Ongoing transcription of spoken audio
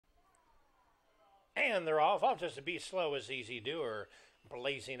And they're off just to be slow as Easy Doer.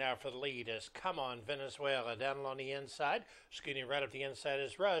 Blazing out for the lead is Come On Venezuela down along the inside. Scooting right up the inside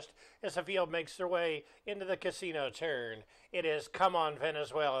is Rust as the field makes their way into the casino turn. It is Come On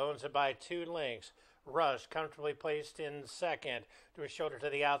Venezuela, owns it by 2 lengths. Rush comfortably placed in second. To his shoulder to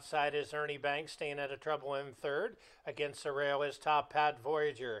the outside is Ernie Banks, staying out of trouble in third. Against the rail is Top Pat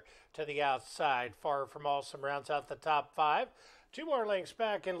Voyager. To the outside, Far From Awesome rounds out the top 5. 2 more lengths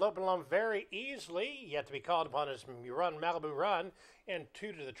back and loping along very easily. Yet to be called upon is Malibu Run. And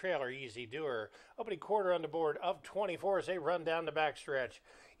 2 to the trailer, Easy Doer. Opening quarter on the board of 24 as they run down the backstretch.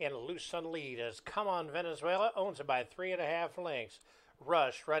 And loose on lead as Come On Venezuela, owns it by 3.5 lengths.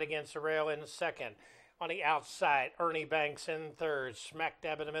 Rush right against the rail in second. On the outside, Ernie Banks in third. Smack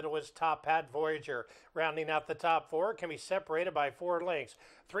dab in the middle is Top Hat Voyager. Rounding out the top 4 can be separated by 4 lengths.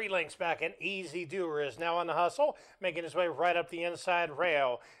 3 lengths back, and Easy Doer is now on the hustle, making his way right up the inside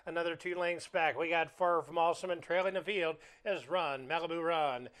rail. Another 2 lengths back. We got Far From Awesome, and trailing the field is Malibu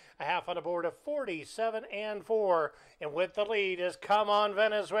Run. A half on the board of 47 and 4. And with the lead is Come On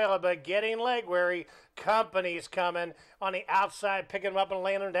Venezuela, but getting leg weary. Company's coming. On the outside, picking him up and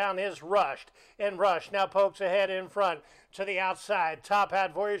laying him down is Rushed. And Rush now pokes ahead in front to the outside. Top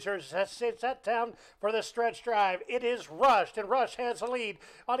Hat Voyager sits that down for the stretch drive. It is Rushed, and Rush has the lead.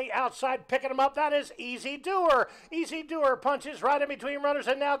 On the outside, picking him up, that is Easy Doer. Easy Doer punches right in between runners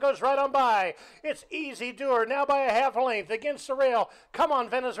and now goes right on by. It's Easy Doer now by a half length against the rail. Come On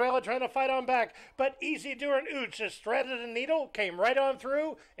Venezuela trying to fight on back, but Easy Doer and Ooch just threaded a needle, came right on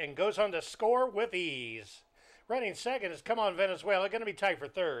through, and goes on to score with ease. Running second is Come On Venezuela, going to be tight for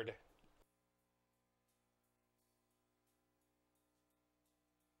third.